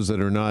for those that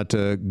are not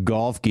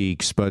golf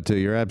geeks, but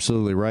you're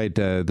absolutely right.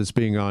 This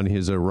being on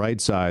his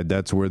right side,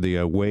 that's where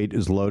the weight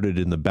is loaded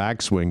in the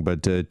backswing,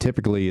 but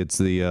typically it's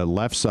the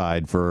left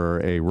side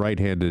for a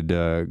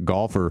right-handed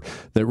golfer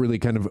that really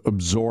kind of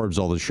absorbs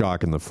all the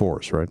shock and the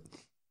force, right?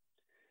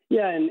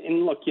 Yeah,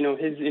 and look,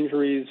 his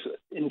injuries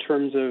in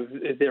terms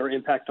of their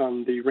impact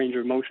on the range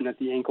of motion at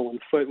the ankle and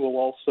foot will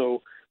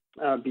also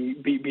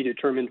be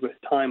determined with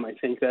time. I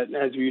think that,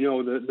 as you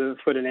know, the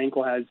foot and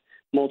ankle has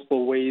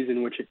multiple ways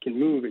in which it can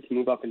move. It can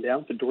move up and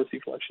down, so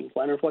dorsiflexion,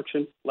 plantar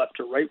flexion, left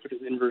to right, which is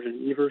inversion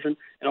and eversion,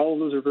 and all of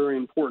those are very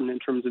important in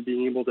terms of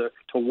being able to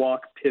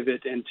walk,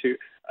 pivot, and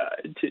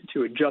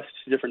to adjust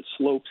to different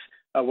slopes,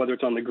 whether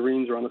it's on the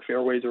greens or on the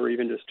fairways or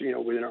even just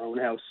within our own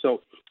house.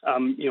 So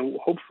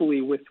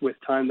hopefully with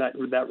time that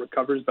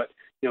recovers, but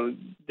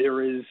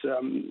there is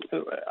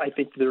I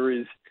think there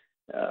is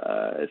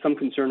some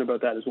concern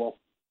about that as well.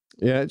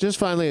 Yeah, just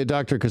finally,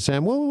 Dr.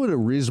 Kassam, what would a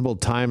reasonable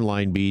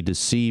timeline be to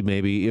see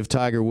maybe if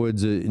Tiger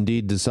Woods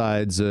indeed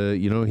decides,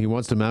 he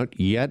wants to mount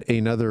yet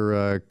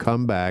another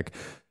comeback?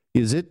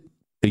 Is it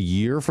a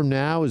year from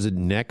now? Is it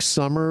next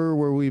summer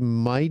where we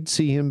might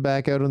see him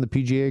back out on the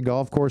PGA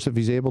golf course if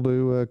he's able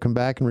to come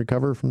back and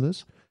recover from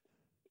this?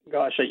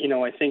 Gosh,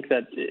 I think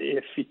that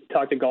if you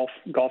talk to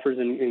golfers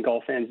and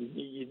golf fans,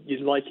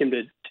 you'd like him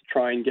to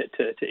try and get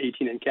to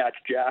 18 and catch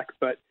Jack,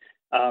 but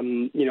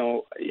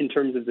in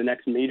terms of the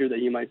next major that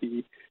you might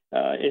be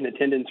in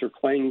attendance or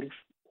playing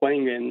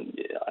in,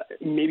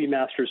 maybe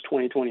Masters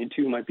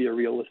 2022 might be a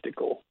realistic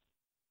goal.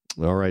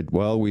 All right.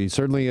 Well, we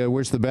certainly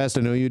wish the best.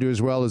 I know you do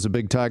as well as a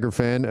big Tiger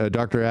fan.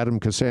 Dr. Adam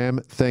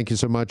Kassam, thank you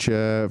so much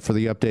for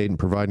the update and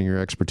providing your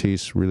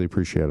expertise. Really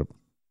appreciate it.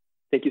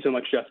 Thank you so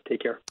much, Jeff.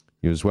 Take care.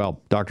 You as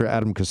well. Dr.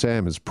 Adam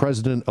Kassam is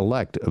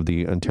president-elect of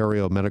the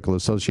Ontario Medical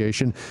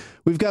Association.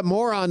 We've got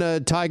more on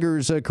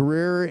Tiger's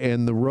career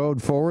and the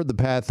road forward, the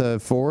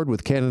path forward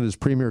with Canada's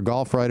premier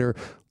golf writer,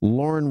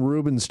 Lauren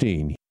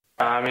Rubenstein.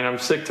 I'm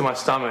sick to my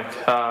stomach.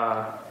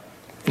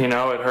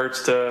 It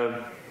hurts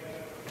to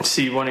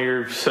see one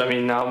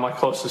of now my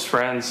closest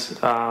friends,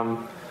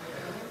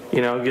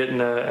 get in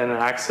an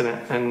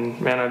accident.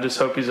 And, man, I just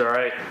hope he's all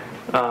right.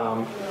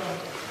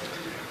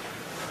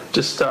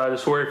 Just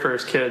worry for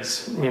his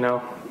kids,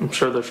 I'm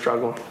sure they're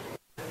struggling.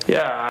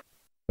 Yeah.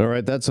 All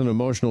right, that's an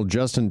emotional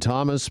Justin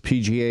Thomas,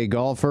 PGA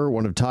golfer,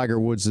 one of Tiger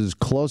Woods'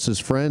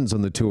 closest friends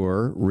on the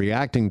tour,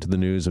 reacting to the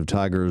news of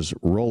Tiger's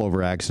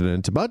rollover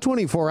accident. About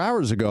 24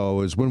 hours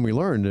ago is when we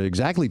learned,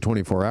 exactly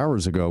 24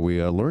 hours ago,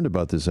 we learned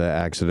about this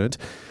accident.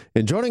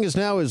 And joining us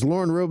now is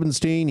Lauren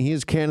Rubenstein. He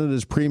is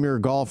Canada's premier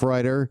golf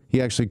writer.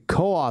 He actually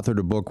co-authored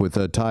a book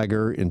with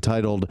Tiger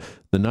entitled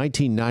The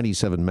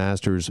 1997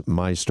 Masters,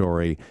 My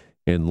Story.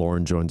 And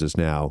Lauren joins us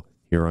now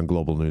here on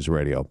Global News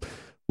Radio.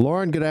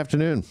 Lauren, good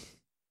afternoon.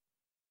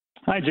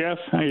 Hi, Jeff.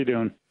 How you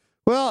doing?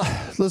 Well,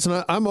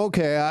 listen, I'm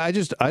okay. I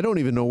don't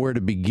even know where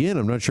to begin.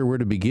 I'm not sure where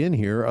to begin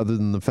here, other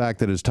than the fact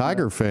that as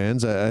Tiger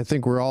fans, I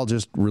think we're all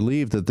just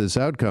relieved that this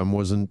outcome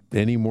wasn't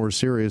any more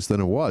serious than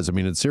it was. I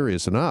mean, it's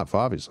serious enough,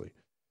 obviously.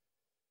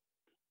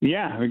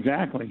 Yeah,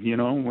 exactly. You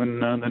know, when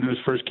the news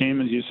first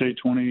came, as you say,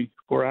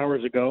 24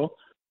 hours ago,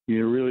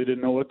 you really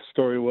didn't know what the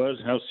story was,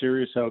 how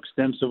serious, how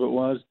extensive it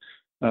was.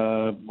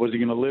 Was he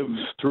going to live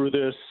through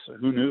this?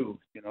 Who knew?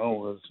 You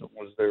know,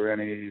 was there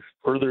any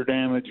further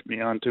damage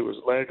beyond to his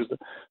legs? The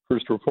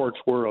first reports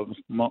were of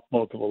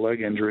multiple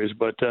leg injuries,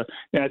 but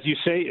as you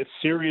say, it's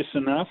serious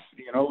enough.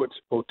 You know, it's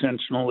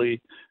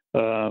potentially,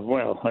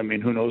 well, I mean,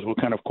 who knows what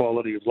kind of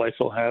quality of life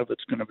he'll have?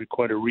 It's going to be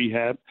quite a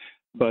rehab,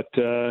 but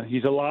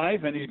he's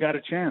alive and he's got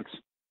a chance.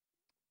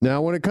 Now,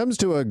 when it comes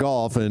to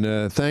golf,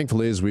 and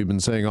thankfully, as we've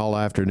been saying all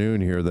afternoon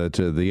here, that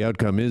the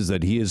outcome is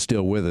that he is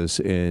still with us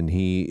and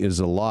he is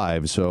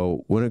alive.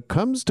 So when it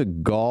comes to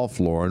golf,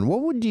 Lauren,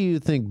 what would you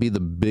think be the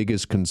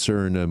biggest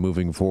concern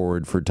moving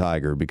forward for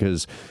Tiger?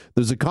 Because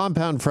there's a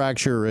compound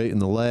fracture in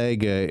the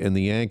leg and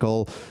the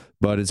ankle,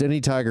 but as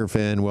any Tiger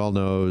fan well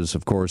knows,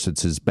 of course,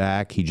 it's his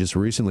back. He just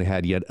recently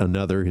had yet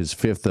another, his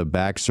fifth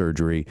back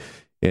surgery,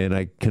 and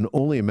I can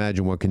only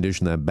imagine what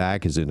condition that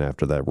back is in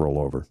after that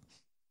rollover.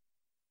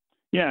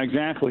 Yeah,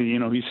 exactly. You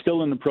know, he's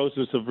still in the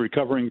process of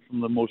recovering from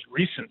the most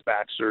recent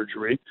back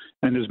surgery,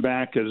 and his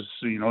back is,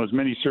 you know, as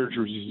many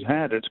surgeries he's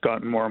had, it's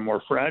gotten more and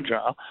more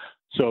fragile.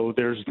 So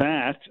there's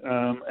that,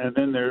 and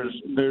then there's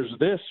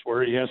this,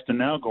 where he has to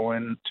now go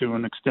into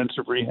an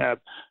extensive rehab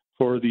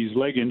for these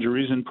leg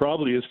injuries, and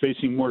probably is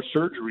facing more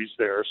surgeries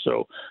there.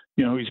 So,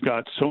 you know, he's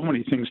got so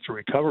many things to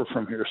recover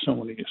from here, so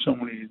many,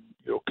 you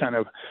know, kind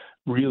of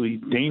really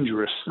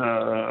dangerous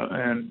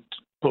and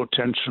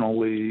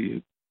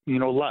potentially, you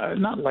know,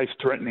 not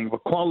life-threatening,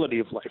 but quality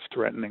of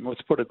life-threatening.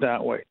 Let's put it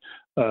that way,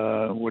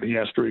 what he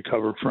has to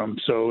recover from.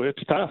 So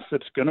it's tough.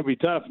 It's going to be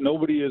tough.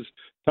 Nobody is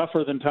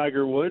tougher than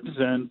Tiger Woods,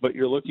 but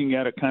you're looking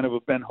at a kind of a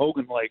Ben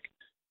Hogan-like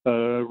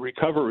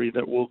recovery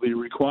that will be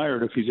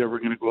required if he's ever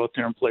going to go out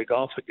there and play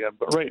golf again.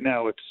 But right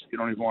now, you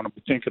don't even want to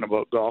be thinking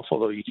about golf,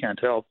 although you can't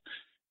help.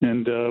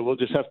 And we'll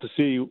just have to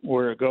see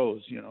where it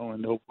goes, you know,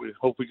 and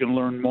hope we can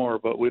learn more,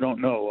 but we don't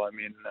know. I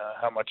mean,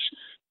 how much.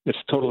 It's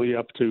totally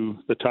up to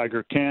the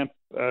Tiger camp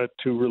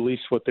to release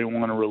what they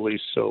want to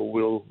release. So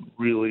we'll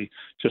really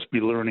just be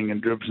learning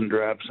in dribs and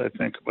drabs, I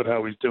think, about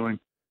how he's doing.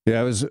 Yeah,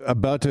 I was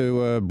about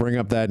to bring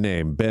up that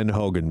name, Ben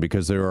Hogan,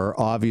 because there are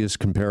obvious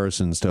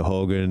comparisons to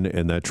Hogan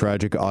and that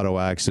tragic auto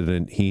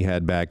accident he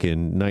had back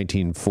in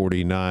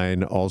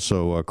 1949,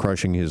 also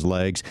crushing his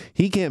legs.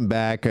 He came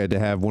back to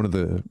have one of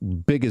the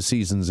biggest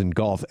seasons in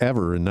golf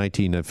ever in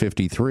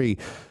 1953.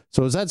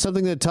 So is that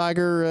something that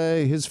Tiger,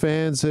 his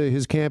fans,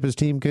 his camp, his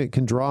team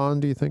can draw on,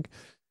 do you think?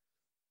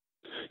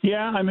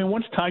 Yeah, I mean,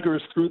 once Tiger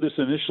is through this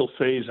initial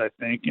phase, I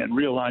think, and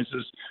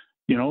realizes,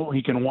 you know,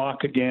 he can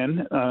walk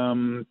again,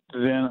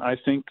 then I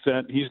think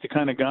that he's the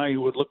kind of guy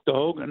who would look to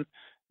Hogan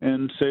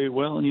and say,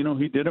 well, you know,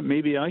 he did it.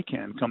 Maybe I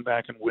can come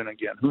back and win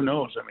again. Who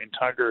knows? I mean,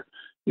 Tiger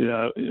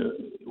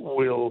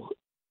will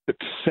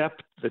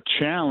accept the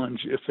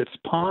challenge if it's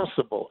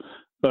possible.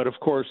 But, of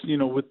course, you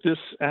know, with this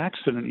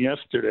accident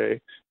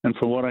yesterday, and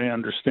from what I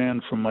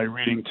understand from my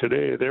reading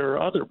today, there are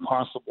other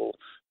possible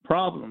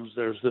problems.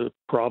 There's the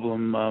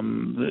problem,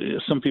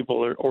 some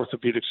people are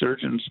orthopedic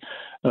surgeons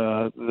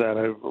that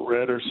I've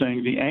read are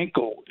saying the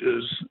ankle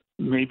is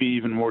maybe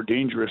even more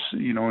dangerous,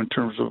 you know, in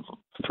terms of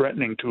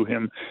threatening to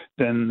him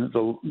than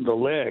the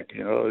leg.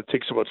 You know, it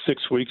takes about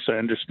 6 weeks, I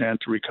understand,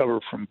 to recover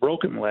from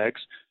broken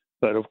legs.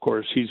 But, of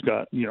course, he's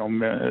got, you know,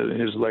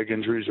 his leg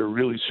injuries are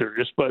really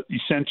serious, but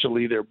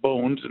essentially they're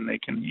bones and they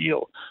can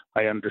heal,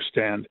 I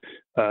understand.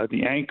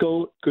 The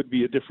ankle could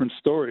be a different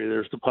story.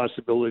 There's the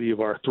possibility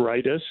of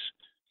arthritis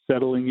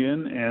settling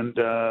in, and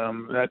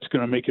that's going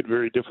to make it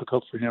very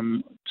difficult for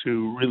him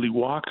to really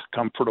walk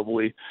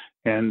comfortably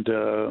and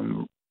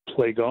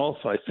play golf,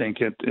 I think,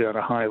 at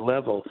a high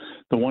level.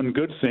 The one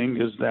good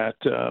thing is that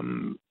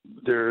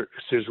there's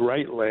his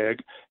right leg,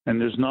 and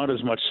there's not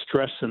as much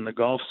stress in the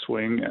golf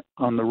swing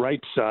on the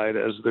right side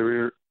as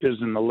there is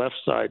in the left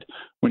side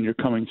when you're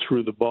coming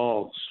through the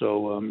ball.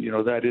 So, you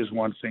know, that is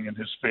one thing in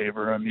his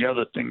favor. And the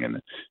other thing in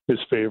his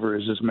favor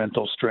is his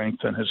mental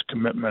strength and his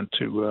commitment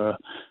to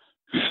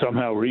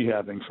somehow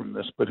rehabbing from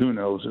this. But who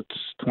knows? It's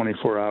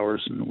 24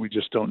 hours, and we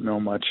just don't know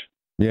much.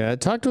 Yeah,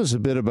 talk to us a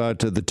bit about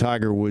the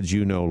Tiger Woods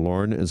you know,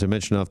 Lauren. As I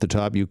mentioned off the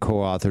top, you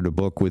co-authored a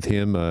book with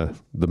him,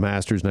 The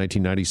Masters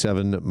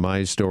 1997,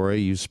 My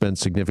Story. You spent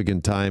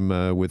significant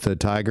time with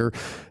Tiger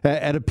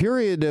at a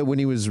period when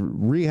he was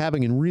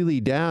rehabbing and really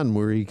down,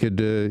 where he could,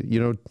 you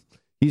know,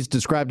 he's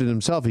described it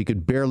himself, he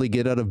could barely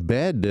get out of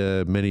bed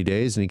many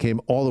days, and he came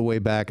all the way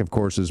back, of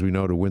course, as we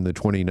know, to win the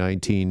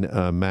 2019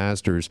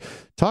 Masters.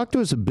 Talk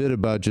to us a bit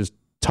about just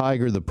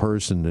Tiger the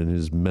person and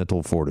his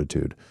mental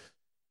fortitude.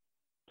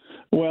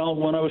 Well,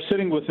 when I was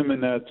sitting with him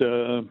in that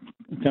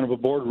kind of a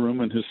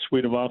boardroom in his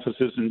suite of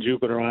offices in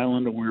Jupiter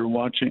Island, and we were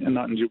watching,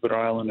 not in Jupiter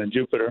Island, in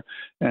Jupiter,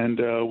 and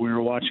we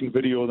were watching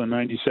video of the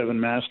 97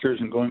 Masters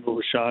and going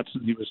over shots,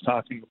 and he was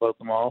talking about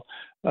them all.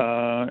 He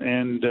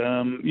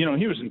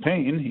was in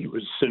pain. He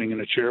was sitting in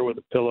a chair with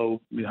a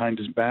pillow behind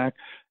his back,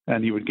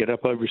 and he would get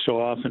up every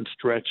so often,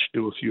 stretch,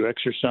 do a few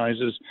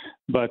exercises.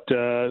 But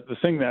the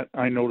thing that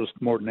I noticed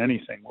more than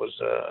anything was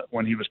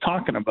when he was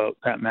talking about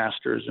that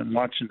Masters and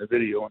watching the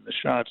video and the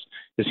shots,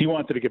 is he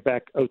wanted to get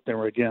back out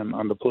there again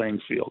on the playing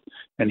field.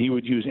 And he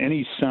would use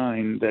any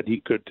sign that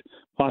he could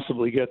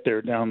possibly get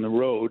there down the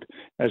road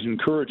as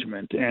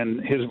encouragement. And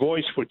his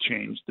voice would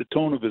change. The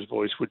tone of his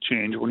voice would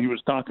change when he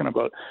was talking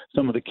about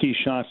some of the key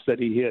shots that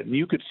he hit. And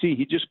you could see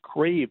he just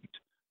craved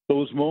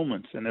those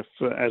moments. And if,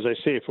 as I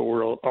say, if it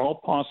were all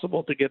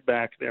possible to get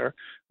back there,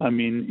 I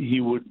mean,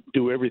 he would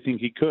do everything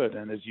he could.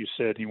 And as you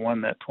said, he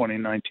won that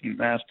 2019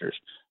 Masters.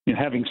 I mean,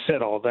 having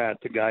said all that,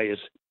 the guy is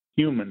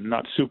human,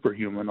 not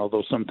superhuman,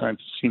 although sometimes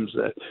it seems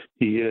that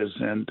he is.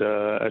 And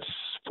at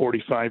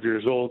 45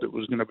 years old, it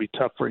was going to be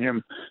tough for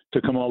him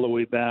to come all the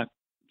way back,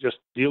 just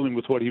dealing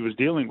with what he was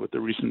dealing with, the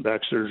recent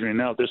back surgery.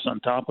 Now this on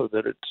top of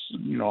it,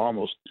 it's,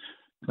 almost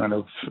kind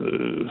of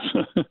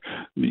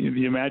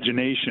the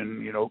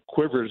imagination,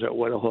 quivers at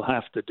what he'll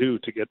have to do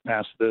to get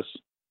past this.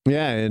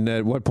 Yeah, and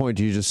at what point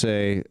do you just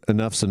say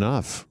enough's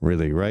enough,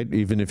 really, right?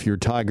 Even if you're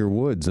Tiger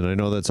Woods, and I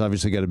know that's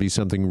obviously got to be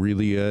something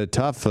really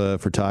tough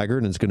for Tiger,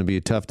 and it's going to be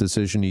a tough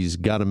decision he's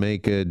got to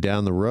make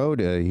down the road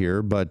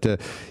here. But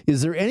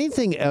is there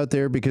anything out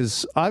there,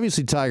 because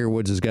obviously Tiger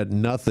Woods has got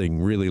nothing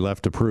really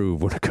left to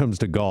prove when it comes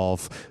to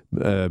golf,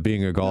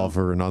 being a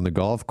golfer and on the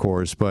golf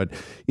course, but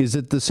is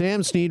it the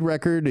Sam Snead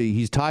record?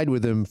 He's tied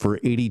with him for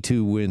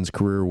 82 wins,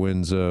 career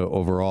wins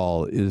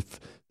overall. If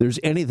there's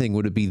anything,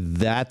 would it be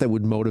that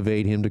would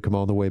motivate him to come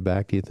all the way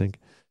back, do you think?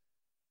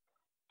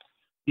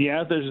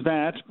 Yeah, there's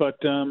that. But,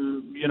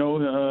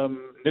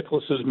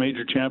 Nicklaus's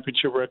major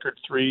championship record,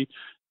 3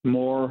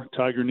 more.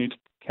 Tiger needs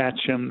to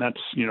catch him.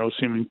 That's,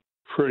 seeming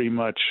pretty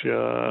much,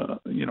 out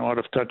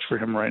of touch for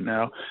him right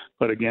now.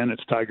 But again,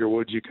 it's Tiger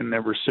Woods. You can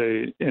never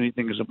say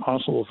anything is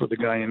impossible for the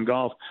guy in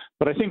golf.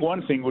 But I think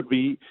one thing would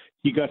be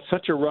he got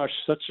such a rush,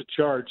 such a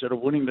charge out of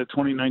winning the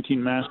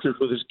 2019 Masters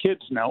with his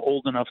kids now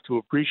old enough to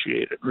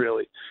appreciate it,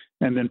 really.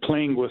 And then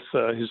playing with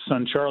his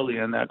son Charlie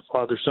in that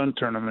father-son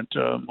tournament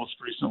most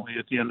recently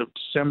at the end of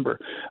December.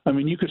 I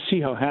mean, you could see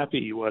how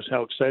happy he was,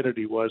 how excited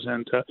he was.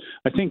 And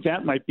I think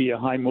that might be a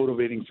high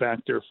motivating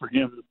factor for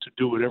him to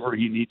do whatever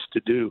he needs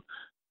to do.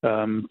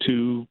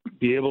 To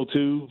be able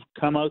to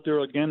come out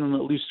there again and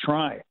at least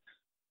try.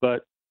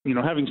 But,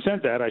 having said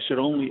that, I should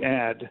only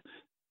add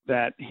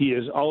that he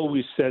has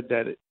always said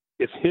that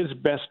if his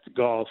best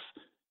golf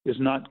is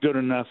not good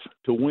enough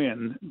to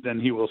win, then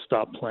he will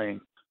stop playing.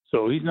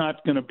 So he's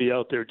not going to be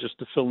out there just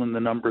to fill in the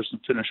numbers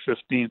and finish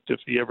 15th if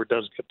he ever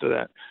does get to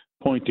that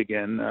point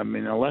again. I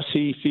mean, unless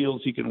he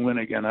feels he can win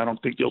again, I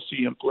don't think you'll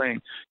see him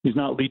playing. He's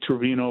not Lee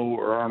Trevino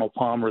or Arnold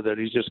Palmer that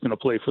he's just going to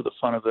play for the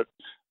fun of it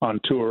on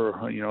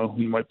tour.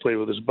 He might play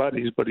with his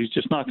buddies, but he's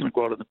just not going to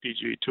go out on the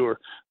PGA Tour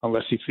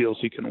unless he feels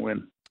he can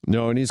win.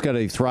 No, and he's got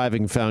a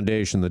thriving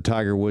foundation, the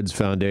Tiger Woods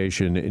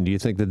Foundation. And do you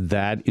think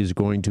that is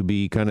going to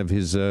be kind of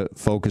his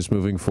focus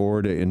moving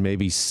forward? And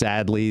maybe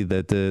sadly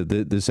that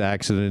this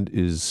accident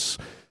is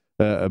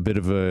a bit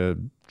of a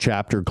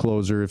chapter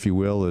closer, if you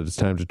will, that it's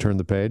time to turn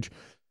the page?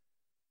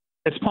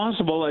 It's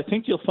possible. I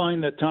think you'll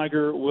find that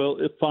Tiger will,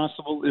 if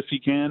possible, if he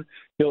can,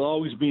 he'll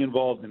always be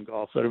involved in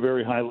golf at a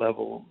very high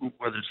level,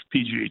 whether it's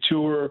PGA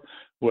Tour,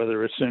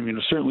 whether it's,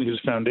 certainly his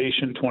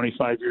foundation,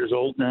 25 years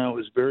old now,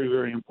 is very,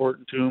 very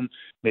important to him.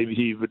 Maybe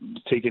he would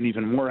take an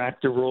even more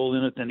active role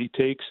in it than he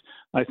takes.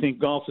 I think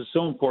golf is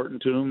so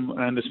important to him,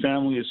 and his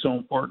family is so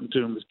important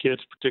to him, his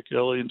kids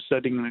particularly, and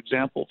setting an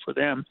example for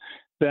them,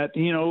 that,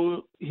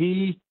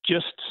 he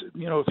just,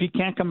 if he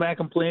can't come back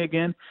and play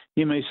again,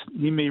 he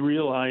may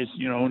realize,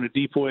 in a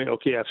deep way,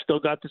 okay, I've still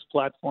got this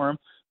platform.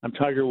 I'm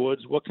Tiger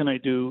Woods. What can I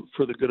do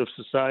for the good of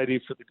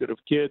society, for the good of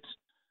kids,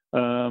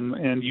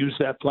 and use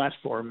that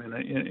platform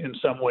in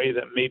some way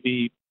that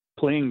maybe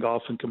playing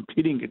golf and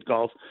competing at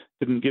golf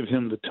didn't give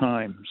him the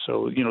time.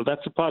 So,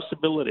 that's a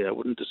possibility. I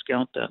wouldn't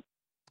discount that.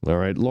 All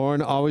right.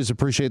 Lauren, always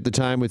appreciate the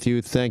time with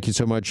you. Thank you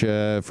so much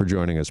for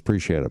joining us.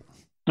 Appreciate it.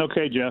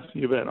 Okay, Jeff,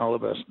 you bet. All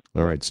the best.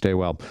 All right, stay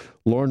well.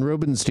 Lauren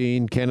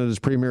Rubenstein, Canada's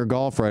premier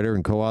golf writer,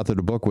 and co-authored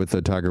a book with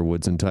Tiger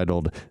Woods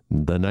entitled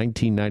The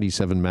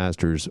 1997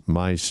 Masters,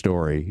 My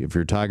Story. If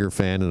you're a Tiger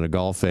fan and a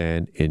golf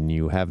fan and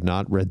you have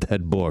not read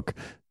that book,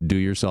 do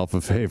yourself a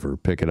favor,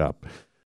 pick it up.